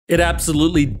It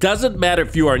absolutely doesn't matter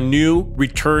if you are new,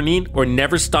 returning, or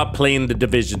never stop playing The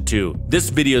Division 2. This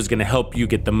video is going to help you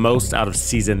get the most out of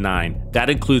Season 9. That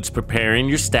includes preparing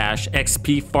your stash,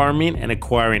 XP farming, and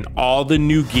acquiring all the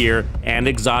new gear and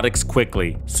exotics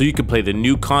quickly, so you can play the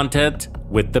new content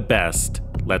with the best.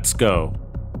 Let's go.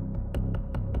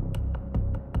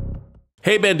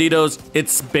 Hey Bandidos,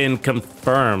 it's been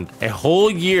confirmed. A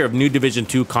whole year of new Division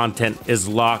 2 content is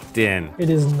locked in. It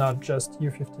is not just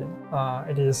TU15,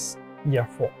 it is year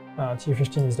 4.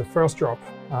 TU15 is the first drop,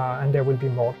 and there will be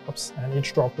more drops, and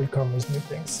each drop will come with new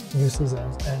things, new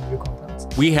seasons, and new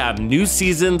content. We have new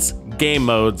seasons, game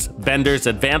modes, vendors,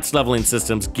 advanced leveling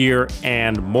systems, gear,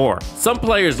 and more. Some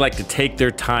players like to take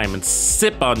their time and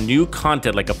sip on new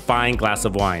content like a fine glass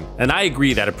of wine, and I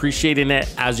agree that appreciating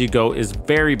it as you go is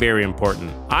very, very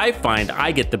important. I find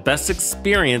I get the best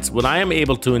experience when I am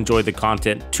able to enjoy the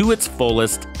content to its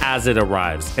fullest as it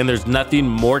arrives, and there's nothing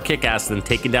more kick-ass than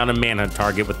taking down a manhunt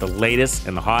target with the latest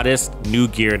and hottest new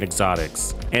gear and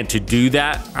exotics. And to do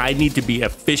that, I need to be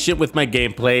efficient with my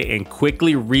gameplay and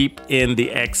quickly reap in the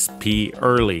XP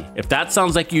early. If that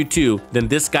sounds like you too, then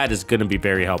this guide is going to be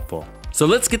very helpful. So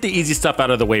let's get the easy stuff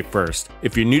out of the way first.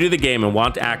 If you're new to the game and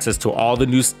want access to all the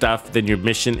new stuff, then your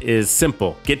mission is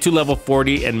simple. Get to level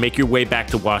 40 and make your way back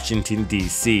to Washington,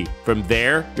 DC. From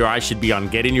there, your eyes should be on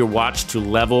getting your watch to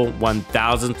level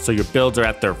 1000 so your builds are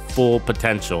at their full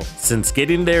potential. Since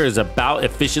getting there is about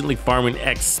efficiently farming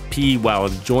XP while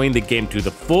enjoying the game to the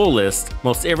fullest,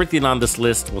 most everything on this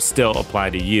list will still apply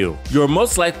to you. You're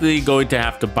most likely going to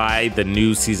have to buy the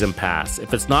new season pass.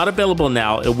 If it's not available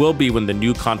now, it will be when the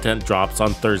new content drops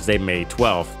on Thursday, May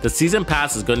 12th. The season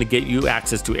pass is going to get you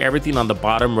access to everything on the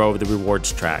bottom row of the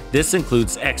rewards track. This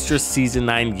includes extra season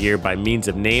 9 gear by means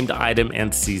of named item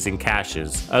and season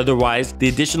caches. Otherwise, the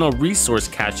additional resource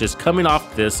caches coming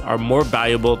off this are more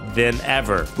valuable than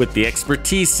ever, with the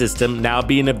expertise system now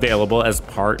being available as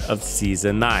part of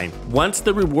season 9. Once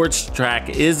the rewards track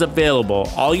is available,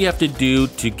 all you have to do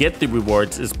to get the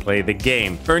rewards is play the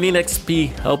game. Earning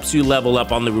XP helps you level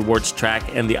up on the rewards track,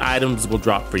 and the items will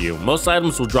drop for you. Most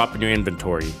items will drop in your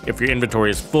inventory. If your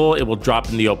inventory is full, it will drop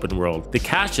in the open world. The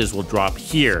caches will drop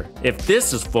here. If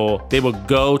this is full, they will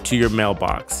go to your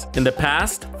mailbox. In the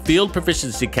past, field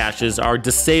proficiency caches are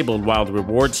disabled while the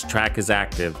rewards track is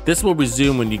active. This will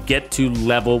resume when you get to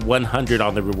level 100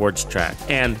 on the rewards track.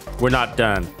 And we're not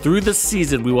done. Through the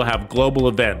season, we will have global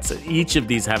events. Each of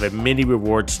these have a mini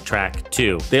rewards track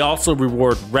too. They also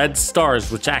reward red stars,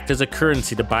 which act as a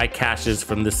currency to buy caches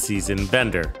from the season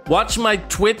vendor. Watch my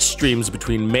Twitch streams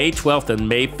between May 12th and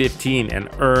May 15th and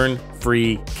earn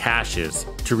free caches.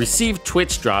 To receive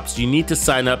Twitch drops, you need to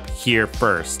sign up here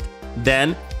first.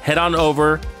 Then head on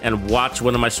over and watch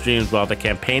one of my streams while the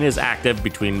campaign is active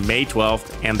between May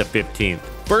 12th and the 15th.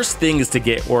 First thing is to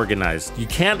get organized. You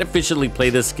can't efficiently play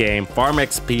this game, farm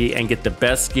XP, and get the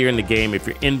best gear in the game if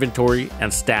your inventory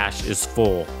and stash is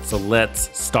full. So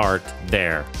let's start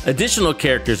there. Additional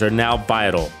characters are now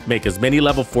vital. Make as many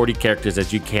level 40 characters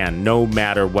as you can, no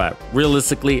matter what.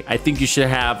 Realistically, I think you should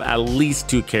have at least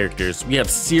 2 characters. We have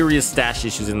serious stash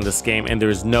issues in this game, and there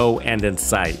is no end in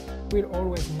sight. We'll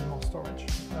always need more storage.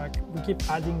 Like, we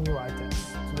keep adding new items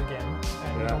to the game,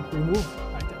 and we don't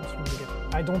remove items from the game.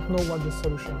 I don't know what the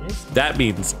solution is. That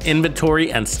means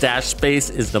inventory and stash space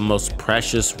is the most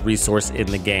precious resource in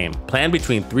the game. Plan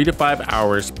between 3 to 5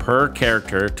 hours per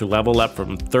character to level up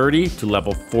from 30 to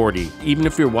level 40. Even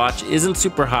if your watch isn't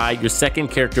super high, your second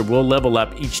character will level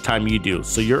up each time you do,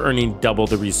 so you're earning double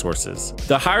the resources.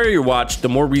 The higher your watch, the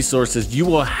more resources you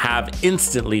will have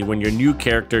instantly when your new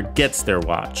character gets their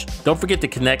watch. Don't forget to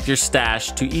connect your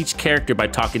stash to each character by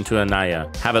talking to Anaya.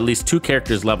 Have at least 2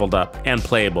 characters leveled up and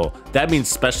playable. That means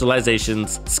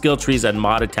specializations, skill trees, and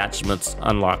mod attachments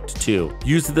unlocked too.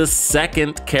 Use the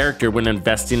second character when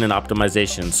investing in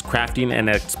optimizations, crafting, and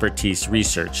expertise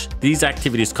research. These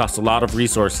activities cost a lot of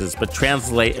resources but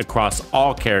translate across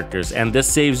all characters, and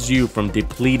this saves you from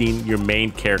depleting your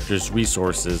main character's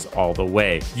resources all the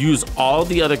way. Use all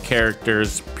the other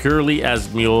characters purely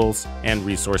as mules and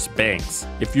resource banks.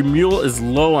 If your mule is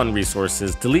low on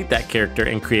resources, delete that character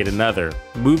and create another.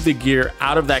 Move the gear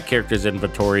out of that character's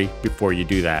inventory before you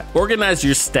do that. Organize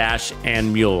your stash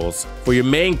and mules. For your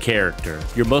main character,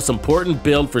 your most important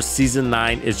build for Season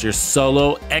 9 is your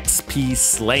solo XP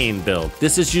slaying build.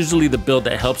 This is usually the build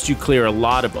that helps you clear a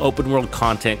lot of open world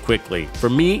content quickly. For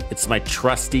me, it's my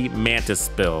trusty Mantis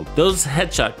build. Those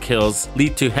headshot kills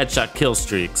lead to headshot kill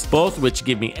streaks, both which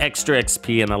give me extra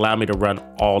XP and allow me to run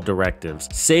all directives.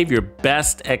 Save your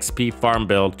best XP farm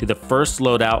build to the first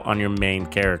loadout on your main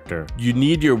character. You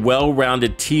need your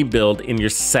well-rounded team build in your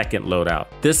second second loadout.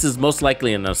 This is most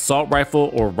likely an assault rifle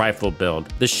or rifle build.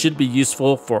 This should be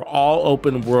useful for all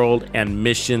open world and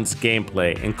missions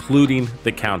gameplay, including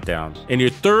the countdown. In your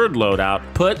third loadout,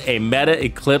 put a Meta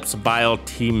Eclipse Vial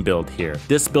team build here.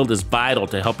 This build is vital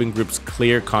to helping groups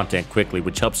clear content quickly,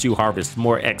 which helps you harvest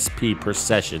more XP per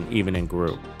session, even in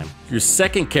group. Your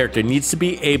second character needs to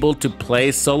be able to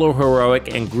play solo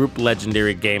heroic and group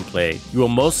legendary gameplay. You will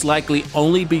most likely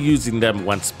only be using them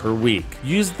once per week.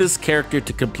 Use this character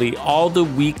to complete all the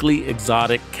weekly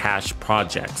exotic cache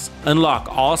projects. Unlock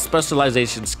all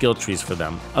specialization skill trees for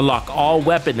them. Unlock all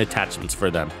weapon attachments for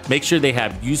them. Make sure they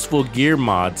have useful gear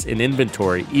mods in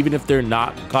inventory even if they're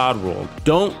not god rolled.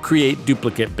 Don't create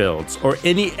duplicate builds or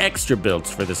any extra builds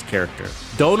for this character.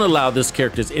 Don't allow this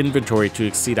character's inventory to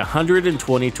exceed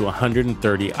 120 to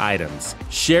 130 items.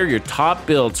 Share your top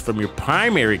builds from your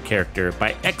primary character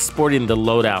by exporting the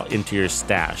loadout into your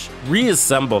stash.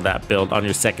 Reassemble that build on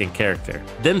your second character.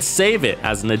 Then save it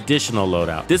as an additional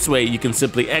loadout. This way you can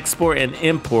simply export and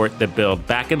import the build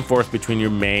back and forth between your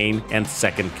main and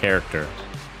second character.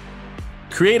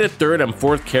 Create a third and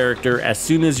fourth character as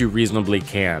soon as you reasonably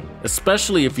can,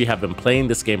 especially if you have been playing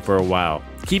this game for a while.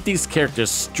 Keep these characters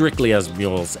strictly as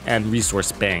mules and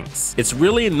resource banks. It's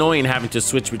really annoying having to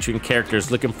switch between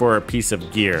characters looking for a piece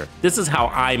of gear. This is how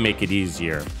I make it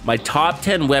easier. My top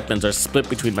 10 weapons are split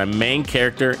between my main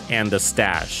character and the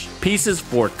stash. Pieces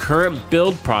for current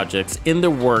build projects in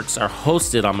the works are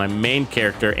hosted on my main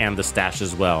character and the stash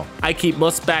as well. I keep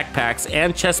most backpacks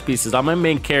and chest pieces on my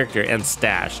main character and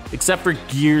stash, except for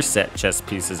gear set chest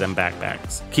pieces and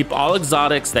backpacks. Keep all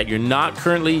exotics that you're not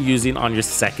currently using on your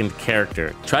second character.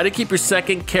 Try to keep your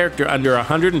second character under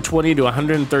 120 to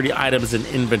 130 items in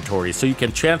inventory so you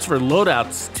can transfer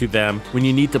loadouts to them when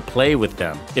you need to play with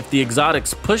them. If the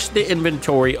exotics push the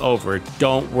inventory over,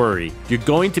 don't worry. You're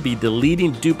going to be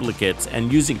deleting duplicates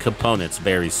and using components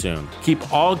very soon.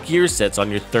 Keep all gear sets on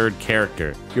your third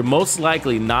character. You're most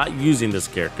likely not using this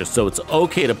character, so it's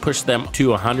okay to push them to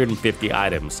 150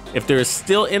 items. If there is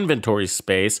still inventory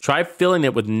space, try filling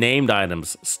it with named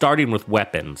items, starting with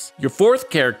weapons. Your fourth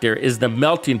character is the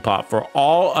melting pot for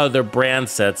all other brand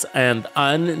sets and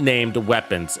unnamed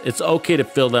weapons. It's okay to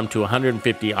fill them to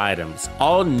 150 items.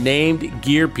 All named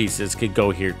gear pieces could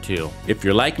go here too. If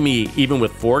you're like me, even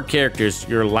with 4 characters,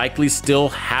 you're likely still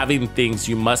having things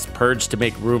you must purge to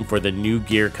make room for the new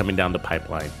gear coming down the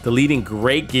pipeline. Deleting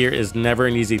great gear is never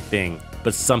an easy thing,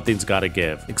 but something's gotta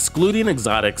give. Excluding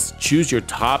exotics, choose your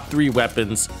top 3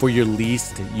 weapons for your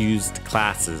least used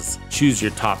classes. Choose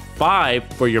your top 5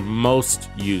 for your most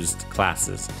used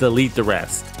classes. Delete the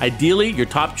rest. Ideally, your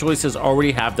top choices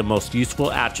already have the most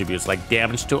useful attributes like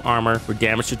damage to armor or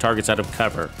damage to targets out of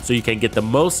cover, so you can get the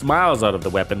most miles out of the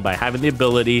weapon by having the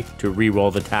ability to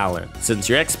reroll the talent. Since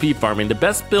you're XP farming, the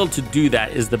best build to do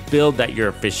that is the build that you're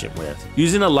efficient with.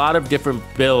 Using a lot of different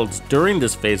builds during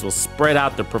this phase will spread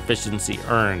out the proficiency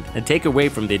earned and take away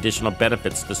from the additional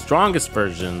benefits the strongest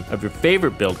version of your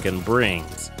favorite build can bring.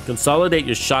 Consolidate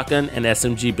your shotgun and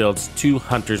SMG builds to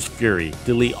Hunter's Fury.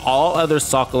 Delete all other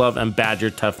Sokolov and Badger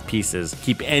Tough pieces.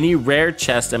 Keep any rare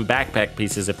chest and backpack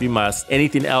pieces if you must.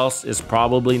 Anything else is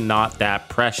probably not that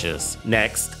precious.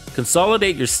 Next,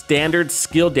 consolidate your standard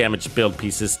skill damage build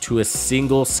pieces to a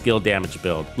single skill damage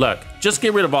build. Look, just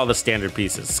get rid of all the standard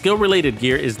pieces. Skill related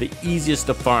gear is the easiest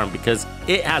to farm because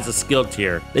it has a skill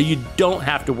tier that you don't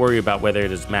have to worry about whether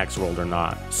it is max rolled or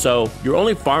not. So you're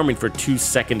only farming for 2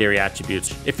 secondary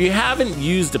attributes. If you haven't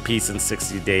used a piece in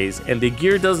 60 days and the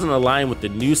gear doesn't align with the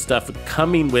new stuff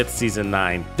coming with Season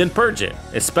 9, then purge it.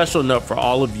 A special note for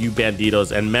all of you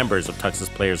banditos and members of Tux's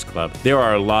Players Club, there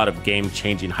are a lot of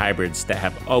game-changing hybrids that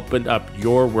have opened up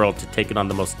your world to taking on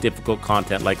the most difficult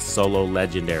content like solo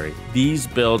legendary. These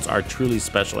builds are truly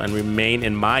special and remain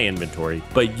in my inventory,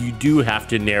 but you do have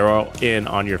to narrow in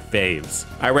on your faves.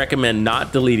 I recommend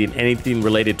not deleting anything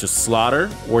related to slaughter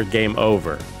or game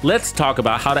over. Let's talk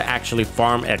about how to actually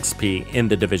farm XP in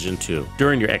the Division 2.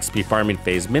 During your XP farming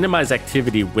phase, minimize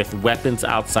activity with weapons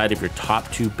outside of your top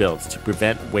 2 builds to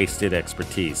prevent wasted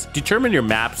expertise. Determine your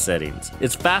map settings.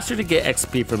 It's faster to get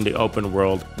XP from the open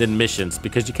world than missions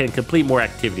because you can complete more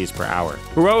activities per hour.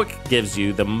 Heroic gives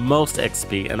you the most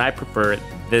XP and I prefer it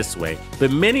this way,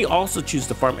 but many also choose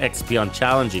to farm XP on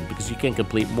challenging because you can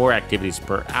complete more activities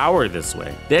per hour this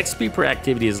way. The XP per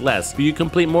activity is less, but you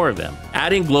complete more of them.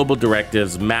 Adding global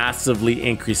directives massively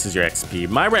increases your XP.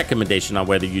 My recommendation on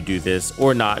whether you do this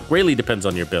or not greatly depends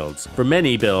on your builds. For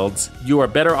many builds, you are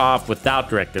better off without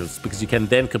directives because you can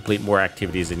then complete more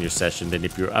activities in your session than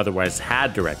if you otherwise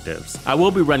had directives. I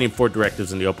will be running 4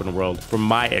 directives in the open world for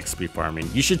my XP farming.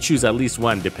 You should choose at least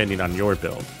one depending on your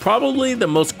build. Probably the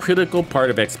most critical part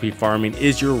of XP farming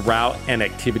is your route and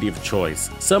activity of choice.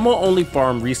 Some will only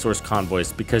farm resource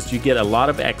convoys because you get a lot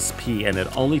of XP and it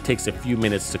only takes a few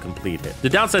minutes to complete it. The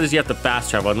downside is you have to fast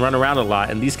travel and run around a lot,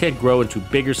 and these can grow into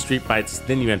bigger street fights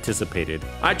than you anticipated.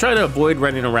 I try to avoid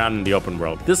running around in the open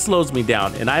world. This slows me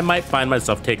down and I might find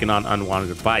myself taking on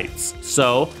unwanted fights.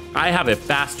 So I have a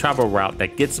fast travel route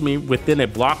that gets me within a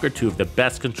block or two of the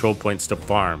best control points to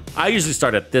farm. I usually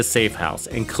start at this safe house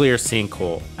and clear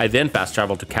Sinkhole. I then fast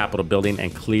travel to Capitol Building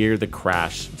and clear the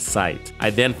crash site. I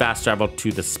then fast travel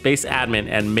to the Space Admin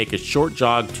and make a short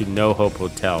jog to No Hope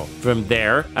Hotel. From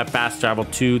there, I fast travel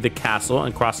to the castle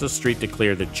and cross the street to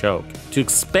clear the choke. To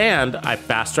expand, I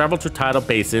fast travel to Tidal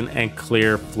Basin and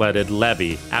clear Flooded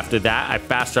Levee. After that, I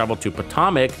fast travel to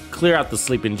Potomac, clear out the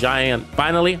Sleeping Giant.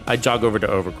 Finally, I jog over to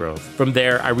Overgrowth. From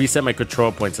there, I reset my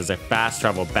control points as I fast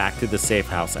travel back to the safe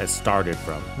house I started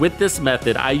from. With this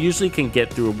method, I usually can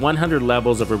get through 100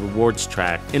 levels of a rewards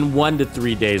track in 1 to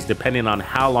 3 days depending on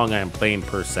how long I am playing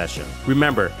per session.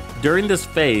 Remember, during this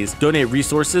phase, donate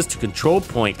resources to control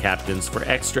point captains for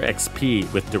extra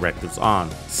XP with directives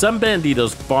on. Some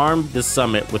banditos farm the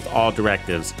summit with all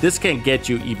directives. This can get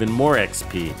you even more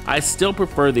XP. I still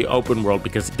prefer the open world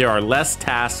because there are less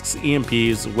tasks,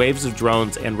 EMPs, waves of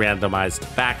drones, and randomized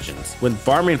factions. When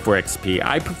farming for XP,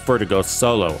 I prefer to go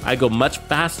solo. I go much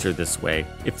faster this way.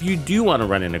 If you do want to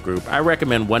run in a group, I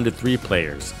recommend 1 to 3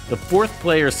 players. The 4th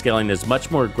player scaling is much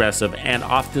more aggressive and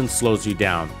often slows you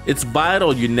down. It's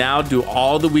vital you now do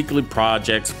all the weekly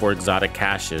projects for exotic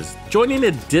caches. Joining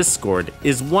a Discord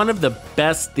is one of the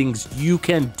best things you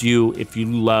can do if you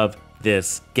love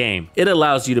this game. It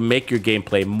allows you to make your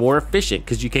gameplay more efficient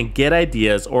because you can get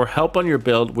ideas or help on your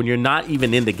build when you're not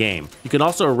even in the game. You can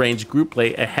also arrange group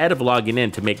play ahead of logging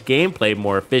in to make gameplay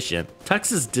more efficient.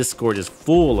 Tux's Discord is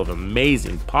full of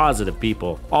amazing, positive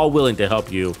people, all willing to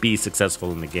help you be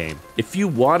successful in the game. If you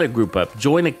want to group up,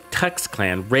 join a Tux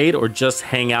clan, raid, or just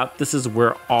hang out, this is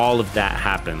where all of that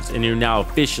happens, and you're now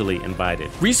officially invited.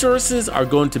 Resources are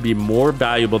going to be more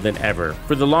valuable than ever.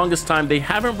 For the longest time, they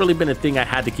haven't really been a thing I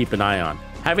had to keep an eye on.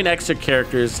 Having extra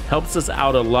characters helps us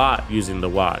out a lot using the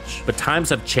watch, but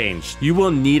times have changed. You will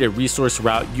need a resource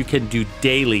route you can do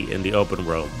daily in the open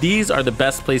world. These are the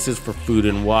best places for food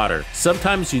and water.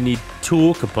 Sometimes you need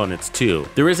tool components too.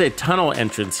 There is a tunnel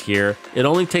entrance here. It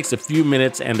only takes a few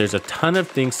minutes and there's a ton of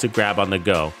things to grab on the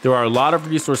go. There are a lot of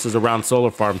resources around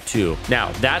Solar Farm too.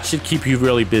 Now, that should keep you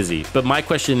really busy, but my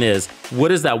question is,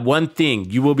 what is that one thing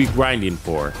you will be grinding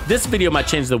for? This video might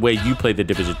change the way you play The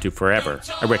Division 2 forever.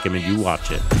 I recommend you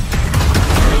watch it.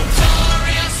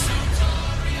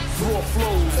 Raw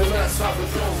flows, and that's how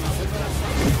it goes.